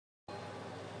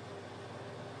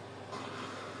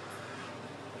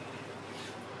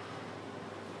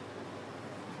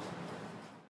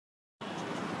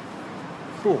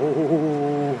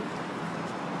Oh,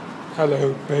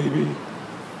 hello, baby.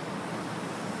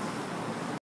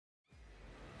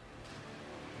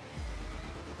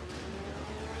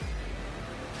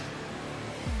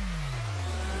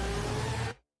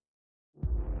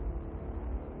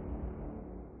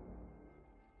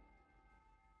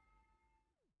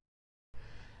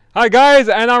 Hi guys,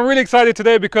 and I'm really excited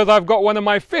today because I've got one of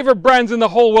my favorite brands in the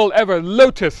whole world ever,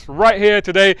 Lotus, right here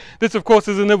today. This of course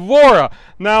is an Evora.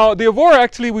 Now the Evora,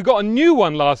 actually we got a new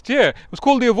one last year. It was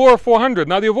called the Evora 400.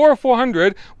 Now the Evora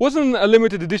 400 wasn't a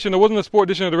limited edition, it wasn't a sport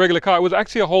edition of the regular car, it was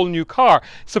actually a whole new car.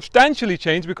 Substantially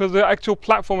changed because the actual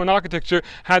platform and architecture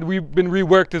had been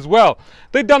reworked as well.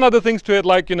 They'd done other things to it,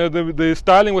 like, you know, the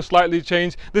styling was slightly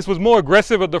changed. This was more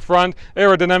aggressive at the front,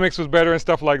 aerodynamics was better and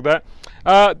stuff like that.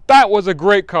 That was a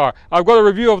great car. I've got a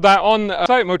review of that on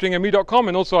site motoringme.com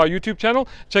and also our YouTube channel.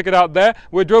 Check it out there.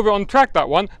 We drove it on track, that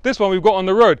one. This one we've got on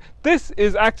the road. This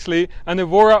is actually an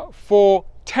Evora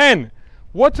 410.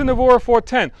 What's an Evora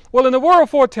 410? Well, an Evora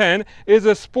 410 is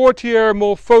a sportier,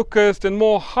 more focused and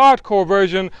more hardcore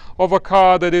version of a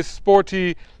car that is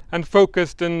sporty and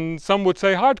focused and some would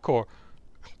say hardcore.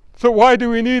 So why do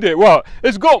we need it? Well,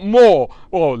 it's got more,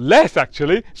 or less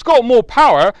actually, it's got more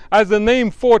power, as the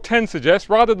name 410 suggests,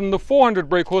 rather than the 400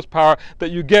 brake horsepower that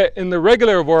you get in the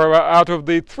regular Evora out of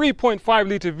the 3.5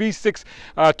 litre V6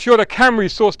 Toyota Camry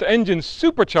sourced engine,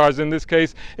 supercharged in this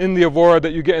case in the Evora,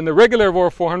 that you get in the regular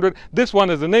Evora 400. This one,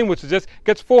 as the name would suggest,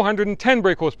 gets 410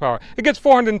 brake horsepower. It gets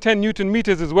 410 Newton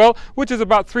meters as well, which is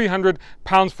about 300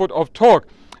 pounds-foot of torque.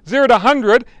 0 to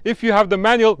 100, if you have the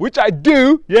manual, which I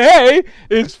do, yay,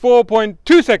 is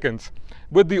 4.2 seconds.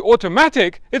 With the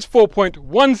automatic, it's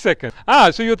 4.1 seconds.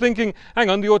 So you're thinking, hang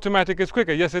on, the automatic is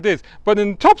quicker. Yes, it is. But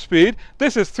in top speed,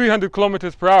 this is 300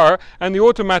 kilometers per hour, and the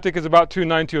automatic is about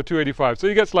 290 or 285. So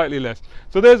you get slightly less.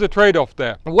 So there's a trade-off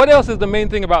there. What else is the main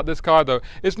thing about this car, though?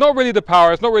 It's not really the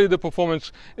power, it's not really the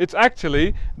performance, it's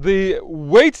actually the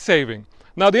weight saving.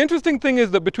 Now the interesting thing is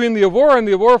that between the Evora and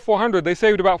the Evora 400, they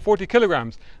saved about 40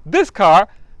 kilograms. This car,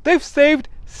 they've saved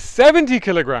 70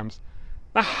 kilograms.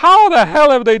 Now how the hell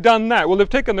have they done that? Well, they've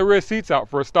taken the rear seats out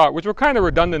for a start, which were kind of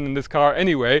redundant in this car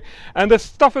anyway. And there's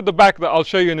stuff at the back that I'll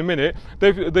show you in a minute.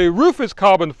 The roof is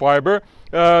carbon fiber.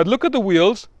 Look at the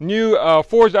wheels, new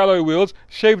forged alloy wheels,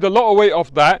 shaved a lot of weight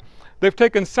off that. They've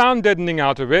taken sound deadening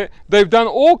out of it. They've done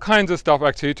all kinds of stuff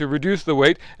actually to reduce the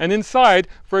weight. And inside,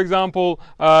 for example,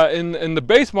 in the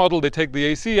base model, they take the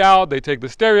AC out, they take the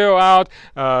stereo out,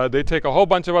 they take a whole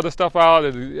bunch of other stuff out.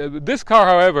 This car,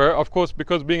 however, of course,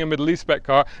 because being a Middle East spec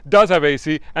car, does have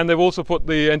AC, and they've also put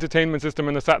the entertainment system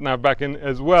and the sat-nav back in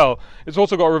as well. It's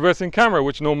also got a reversing camera,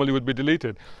 which normally would be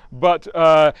deleted. But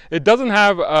it doesn't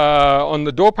have, on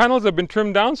the door panels, they've been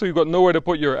trimmed down, so you've got nowhere to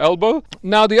put your elbow.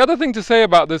 Now, the other thing to say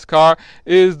about this car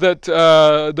is that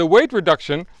the weight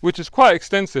reduction, which is quite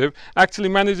extensive, actually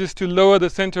manages to lower the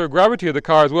center of gravity of the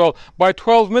car as well by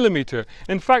 12 millimeter.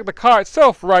 In fact, the car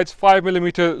itself rides 5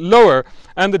 millimeter lower,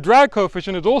 and the drag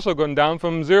coefficient has also gone down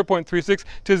from 0.36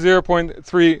 to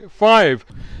 0.35.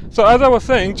 So as I was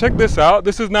saying, check this out.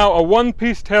 This is now a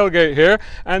one-piece tailgate here,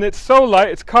 and it's so light,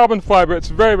 it's carbon fiber, it's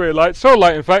very, very light, so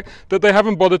light in fact that they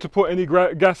haven't bothered to put any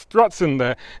gas struts in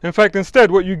there. In fact, instead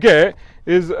what you get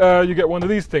is you get one of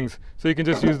these things, so you can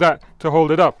just use that to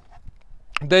hold it up.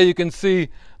 There you can see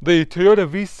the Toyota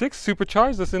V6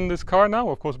 supercharged that's in this car now,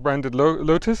 of course branded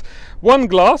Lotus. One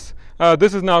glass,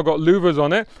 this has now got louvers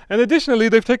on it, and additionally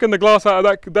they've taken the glass out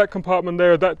of that compartment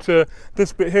there,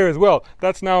 this bit here as well.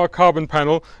 That's now a carbon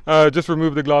panel, just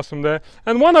remove the glass from there.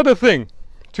 And one other thing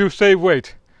to save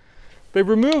weight, they've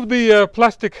removed the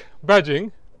plastic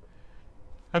badging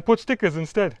and put stickers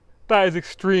instead. That is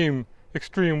extreme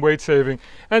weight saving.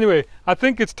 Anyway, I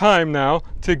think it's time now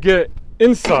to get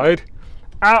inside,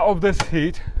 out of this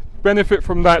heat, benefit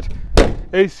from that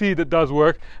AC that does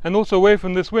work, and also away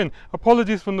from this wind.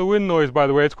 Apologies from the wind noise, by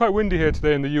the way. It's quite windy here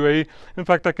today in the UAE. In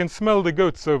fact, I can smell the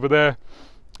goats over there.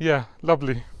 Yeah,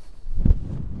 lovely.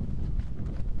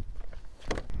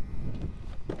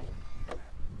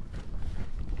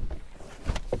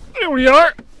 There we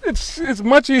are. It's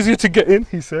much easier to get in,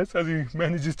 he says, as he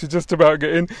manages to just about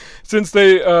get in, since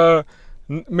they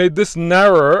made this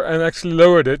narrower and actually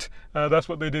lowered it. That's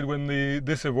what they did when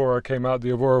this Evora came out,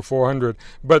 the Evora 400.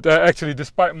 But actually,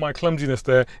 despite my clumsiness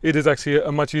there, it is actually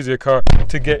a much easier car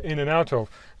to get in and out of.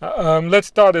 Let's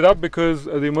start it up, because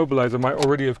the immobilizer might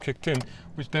already have kicked in,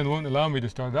 which then won't allow me to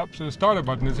start it up. So the starter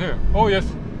button is here. Oh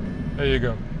yes, there you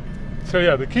go. So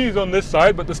yeah, the key is on this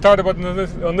side, but the starter button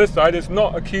on this side is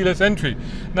not a keyless entry.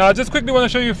 Now I just quickly want to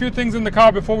show you a few things in the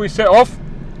car before we set off.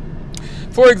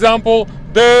 For example,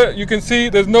 there you can see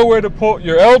there's nowhere to put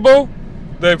your elbow.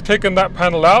 They've taken that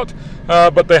panel out.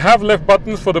 but they have left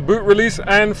buttons for the boot release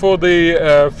and for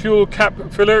the fuel cap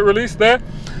filler release there.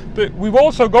 We've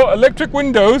also got electric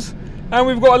windows and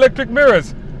we've got electric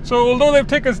mirrors. So although they've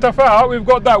taken stuff out, we've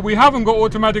got that. We haven't got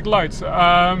automatic lights,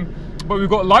 but we've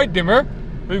got light dimmer.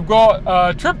 We've got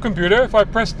a trip computer. If I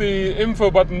press the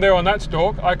info button there on that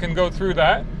stalk, I can go through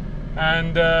that,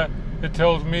 and it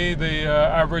tells me the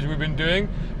average we've been doing.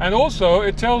 And also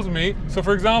it tells me, so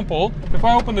for example, if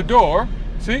I open the door,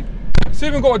 see? It's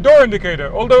even got a door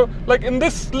indicator. Although, like in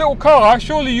this little car,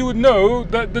 surely you would know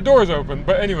that the door is open.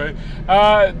 But anyway,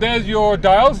 there's your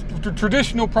dials,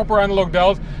 traditional proper analog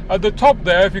dials. At the top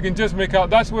there, if you can just make out,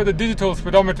 that's where the digital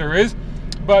speedometer is.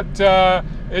 But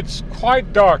it's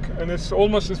quite dark and it's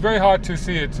very hard to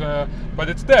see it. But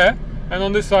it's there. And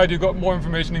on this side, you've got more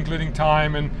information, including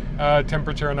time and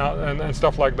temperature and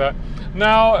stuff like that.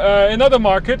 Now, in other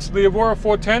markets, the Evora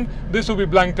 410, this will be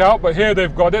blanked out, but here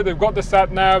they've got it. They've got the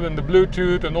sat nav and the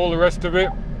Bluetooth and all the rest of it.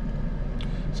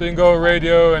 So you can go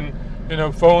radio and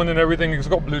phone and everything. It's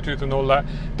got Bluetooth and all that.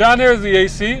 Down here is the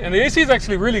AC, and the AC is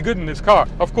actually really good in this car.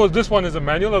 Of course, this one is a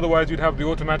manual. Otherwise, you'd have the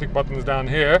automatic buttons down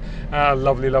here.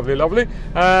 Lovely, lovely, lovely.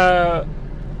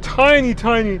 Tiny,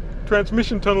 tiny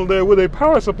transmission tunnel there with a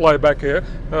power supply back here,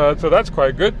 so that's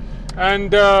quite good.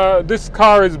 And this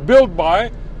car is built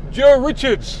by Joe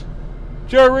Richards.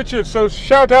 So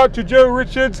shout out to Joe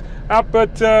Richards up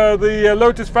at the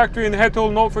Lotus factory in Hethel,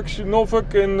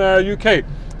 Norfolk in UK.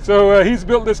 So he's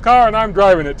built this car and I'm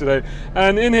driving it today.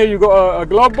 And in here you've got a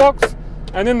glove box,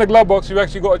 and in the glove box you've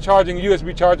actually got a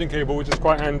USB charging cable, which is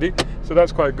quite handy. So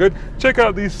that's quite good. Check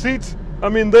out these seats. I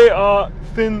mean, they are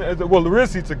thin. Well, the rear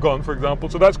seats are gone, for example,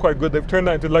 so that's quite good. They've turned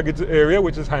that into luggage area,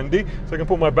 which is handy, so I can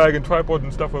put my bag and tripod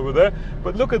and stuff over there.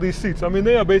 But look at these seats. I mean,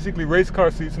 they are basically race car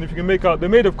seats, and if you can make out, they're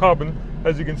made of carbon,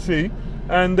 as you can see,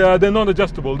 and they're not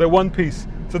adjustable. They're one piece,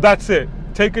 so that's it.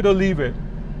 Take it or leave it.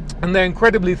 And they're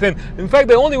incredibly thin. In fact,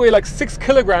 they only weigh like 6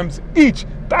 kilograms each.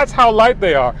 That's how light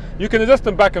they are. You can adjust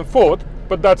them back and forth,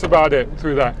 but that's about it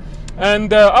through that.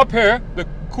 And up here, the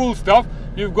cool stuff,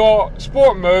 you've got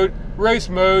sport mode, race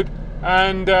mode,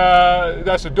 and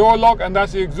that's a door lock, and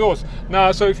that's the exhaust.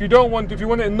 Now, so if you want it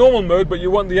in normal mode, but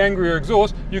you want the angrier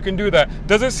exhaust, you can do that.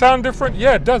 Does it sound different?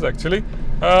 Yeah, it does actually.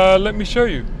 Let me show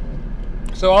you.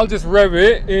 So I'll just rev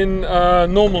it in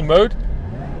normal mode.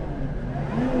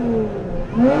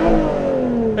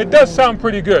 It does sound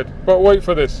pretty good, but wait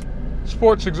for this.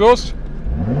 Sports exhaust.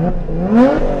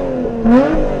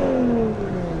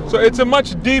 So it's a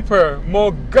much deeper,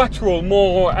 more guttural,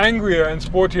 more angrier and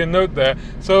sportier note there.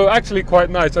 So actually quite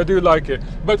nice, I do like it.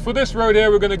 But for this road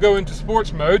here, we're going to go into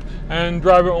sports mode and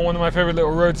drive it on one of my favorite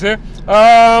little roads here.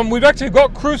 We've actually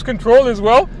got cruise control as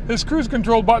well. There's cruise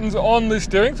control buttons on the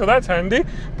steering, so that's handy.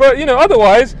 But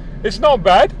otherwise, it's not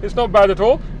bad. It's not bad at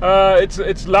all.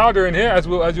 It's louder in here, as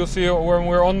you'll see when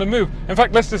we're on the move. In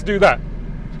fact, let's just do that.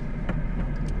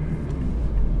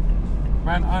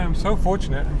 Man, I am so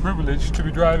fortunate and privileged to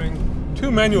be driving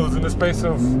 2 manuals in the space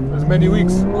of as many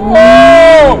weeks.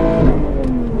 Whoa!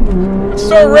 It's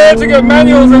so rare to get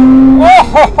manuals, and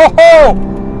whoa!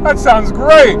 That sounds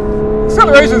great.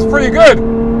 Acceleration's pretty good.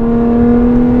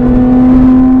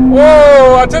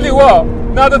 Whoa! I tell you what.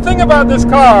 Now the thing about this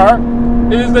car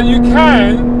is that you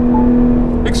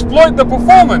can exploit the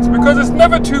performance because it's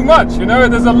never too much.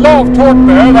 There's a lot of torque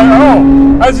there,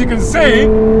 as you can see,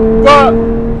 but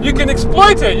you can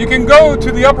exploit it. You can go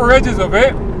to the upper edges of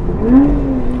it,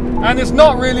 and it's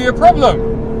not really a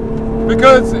problem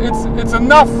because it's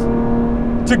enough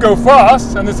to go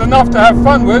fast and it's enough to have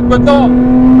fun with, but not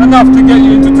enough to get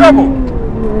you into trouble.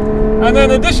 And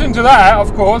then in addition to that,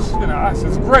 of course,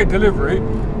 it's great delivery.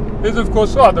 Is of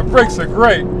course, the brakes are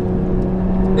great.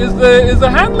 Is the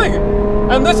handling,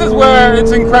 and this is where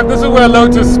it's incredible. This is where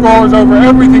Lotus scores over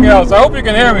everything else. I hope you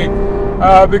can hear me.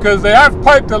 Because they have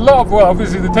piped a lot of,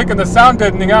 obviously they've taken the sound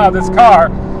deadening out of this car,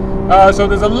 so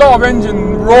there's a lot of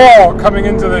engine roar coming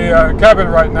into the cabin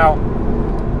right now,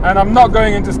 and I'm not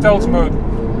going into stealth mode.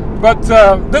 But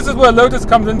this is where Lotus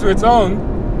comes into its own,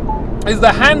 is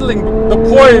the handling, the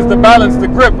poise, the balance, the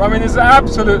grip. I mean, it's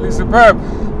absolutely superb.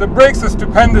 The brakes are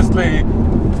stupendously,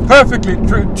 perfectly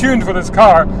tuned for this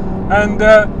car, and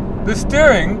the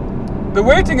steering, the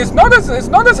weighting is it's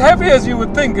not as heavy as you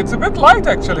would think. It's a bit light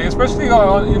actually, especially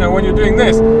when you're doing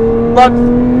this. But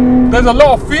there's a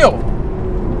lot of feel,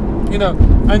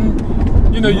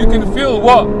 and you can feel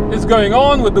what is going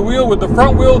on with the wheel, with the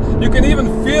front wheel. You can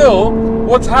even feel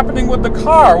what's happening with the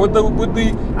car, with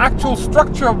the actual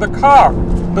structure of the car,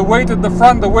 the weight at the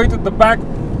front, the weight at the back.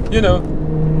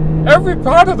 Every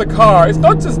part of the car. It's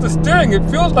not just the steering. It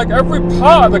feels like every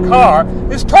part of the car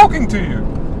is talking to you.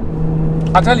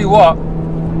 I tell you what,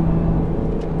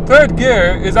 third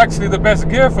gear is actually the best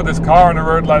gear for this car on a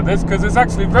road like this, because it's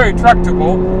actually very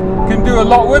tractable, can do a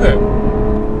lot with it.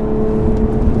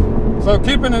 So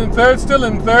keeping it in third, still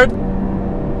in third,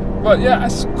 but yeah,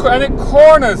 and it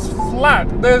corners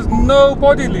flat. There's no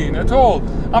body lean at all.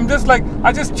 I'm just like,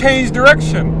 I just changed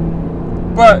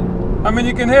direction, but I mean,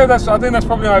 you can hear that's, I think that's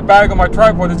probably my bag on my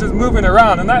tripod. It's just moving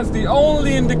around, and that's the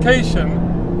only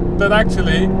indication that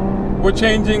actually we're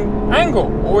changing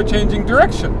angle or we're changing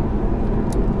direction.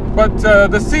 But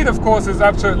the seat, of course, is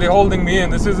absolutely holding me in.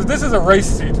 This is a race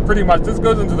seat, pretty much. This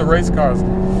goes into the race cars.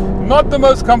 Not the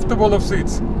most comfortable of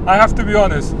seats, I have to be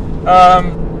honest.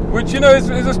 Which, you know, is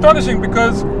astonishing,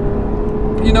 because,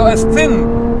 you know, as thin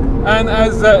and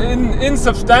as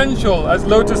insubstantial as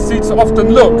Lotus seats often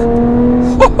look.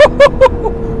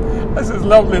 This is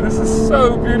lovely. This is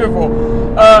so beautiful.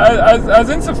 As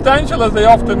insubstantial as they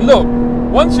often look,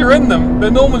 once you're in them, they're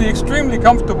normally extremely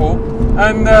comfortable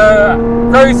and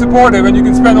very supportive, and you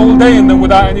can spend all day in them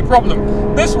without any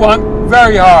problem. This one,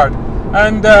 very hard.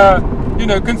 And, you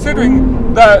know,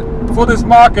 considering that for this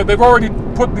market, they've already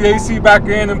put the AC back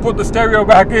in and put the stereo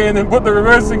back in and put the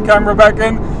reversing camera back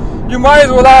in, you might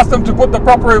as well ask them to put the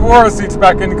proper Evora seats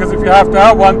back in, because if you have to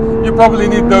have one, you probably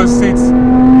need those seats.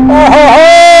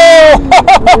 Oh ho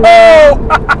ho!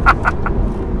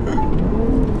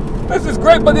 This is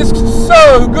great, but it's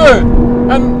so good,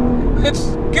 and it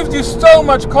gives you so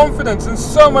much confidence and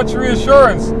so much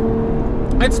reassurance.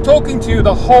 It's talking to you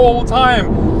the whole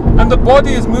time, and the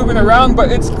body is moving around, but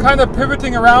it's kind of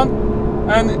pivoting around,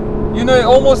 and you know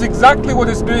almost exactly what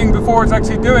it's doing before it's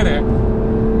actually doing it.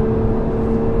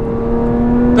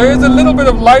 There is a little bit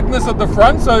of lightness at the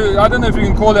front, so I don't know if you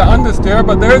can call it understeer,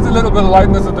 but there is a little bit of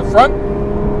lightness at the front.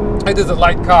 It is a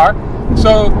light car,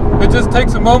 so it just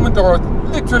takes a moment, or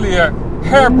literally a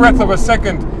hairbreadth of a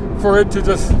second, for it to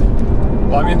just,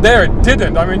 well, I mean, there it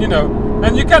didn't. I mean, you know,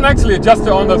 and you can actually adjust it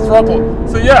on the throttle.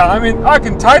 So yeah, I mean, I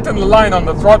can tighten the line on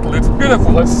the throttle. It's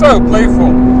beautiful. It's so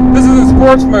playful. This is in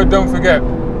sports mode, don't forget.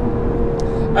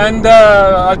 And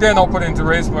I dare not put it into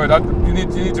race mode. You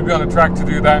need to be on a track to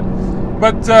do that.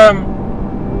 But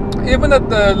even at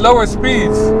the lower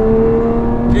speeds,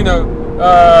 you know,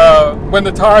 when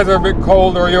the tires are a bit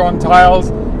cold or you're on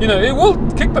tiles, you know, it will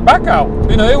kick the back out.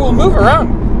 You know, it will move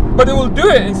around, but it will do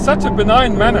it in such a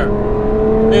benign manner,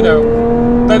 you know,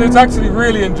 that it's actually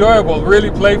really enjoyable,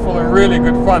 really playful, and really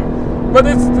good fun. But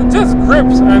it just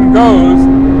grips and goes.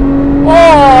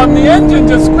 Oh, and the engine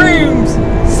just screams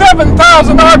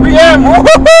 7,000 RPM.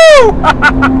 Woohoo!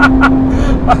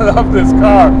 I love this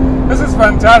car. This is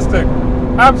fantastic.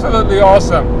 Absolutely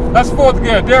awesome. That's fourth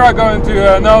gear. Dare I go into,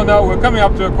 no, we're coming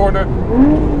up to a corner.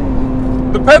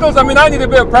 The pedals, I mean, I need a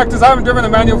bit of practice. I haven't driven a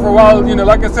manual for a while. You know,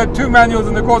 like I said, 2 manuals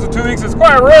in the course of 2 weeks is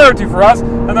quite a rarity for us,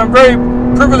 and I'm very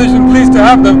privileged and pleased to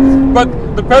have them. But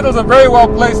the pedals are very well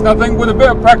placed, and I think with a bit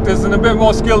of practice and a bit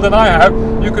more skill than I have,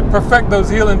 you could perfect those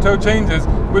heel and toe changes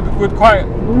with quite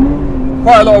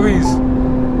a lot of ease.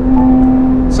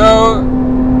 So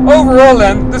overall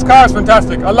then, this car is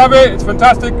fantastic. I love it. It's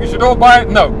fantastic. You should all buy it.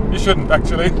 No, you shouldn't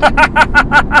actually.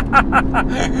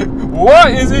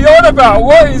 What is he on about?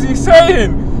 What is he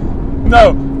saying?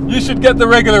 No, you should get the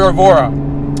regular Evora.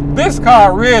 This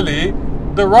car really,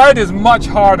 the ride is much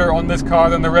harder on this car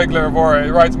than the regular Evora.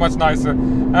 It rides much nicer.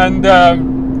 And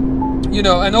you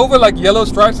know, and over like yellow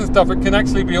stripes and stuff, it can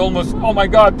actually be almost, oh my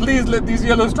God, please let these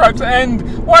yellow stripes end.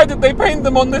 Why did they paint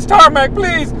them on this tarmac,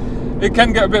 please? It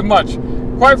can get a bit much.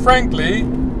 Quite frankly,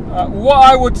 the way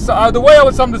I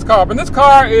would sum this car up, and this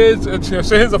car is,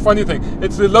 so here's a funny thing,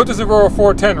 it's the Lotus Evora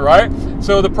 410, right?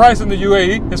 So the price in the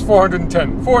UAE is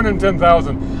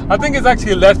 410,000. I think it's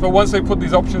actually less, but once they put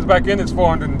these options back in, it's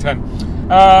 410.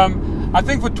 I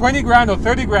think for 20 grand or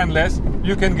 30 grand less,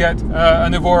 you can get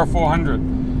an Evora 400.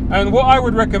 And what I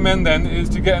would recommend then is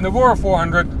to get an Evora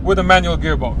 400 with a manual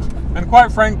gearbox. And quite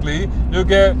frankly, you'll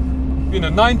get, you know,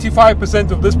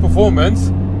 95% of this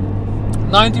performance,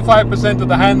 95% of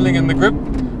the handling and the grip,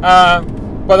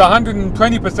 but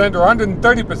 120% or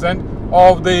 130%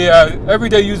 of the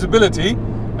everyday usability,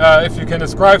 if you can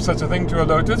ascribe such a thing to a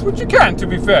Lotus, which you can, to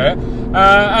be fair,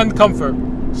 and comfort.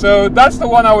 So that's the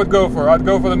one I would go for. I'd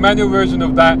go for the manual version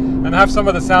of that and have some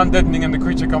of the sound deadening and the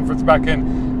creature comforts back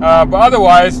in. But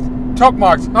otherwise, top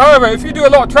marks. However, if you do a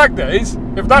lot of track days,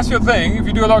 if that's your thing, if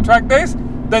you do a lot of track days,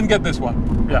 then get this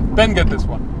one. Yeah, then get this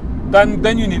one.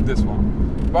 Then you need this one.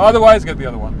 But otherwise, get the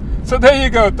other one. So there you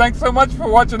go. Thanks so much for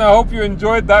watching. I hope you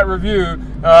enjoyed that review.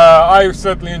 I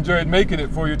certainly enjoyed making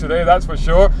it for you today, that's for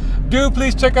sure. Do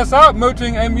please check us out,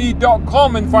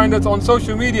 motoringme.com, and find us on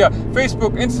social media,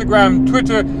 Facebook, Instagram,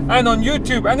 Twitter, and on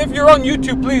YouTube. And if you're on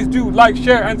YouTube, please do like,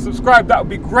 share, and subscribe. That would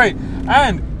be great.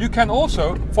 And you can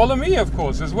also follow me, of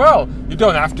course, as well. You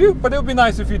don't have to, but it would be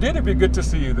nice if you did. It'd be good to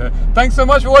see you there. Thanks so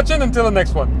much for watching. Until the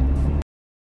next one.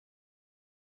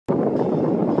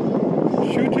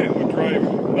 Shoot it or drive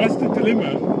it. That's the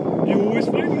dilemma you always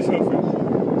find yourself in.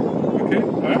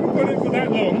 Okay, I haven't got it for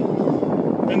that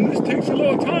long, and this takes a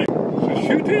lot of time. So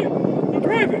shoot it or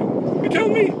drive it. You tell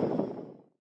me.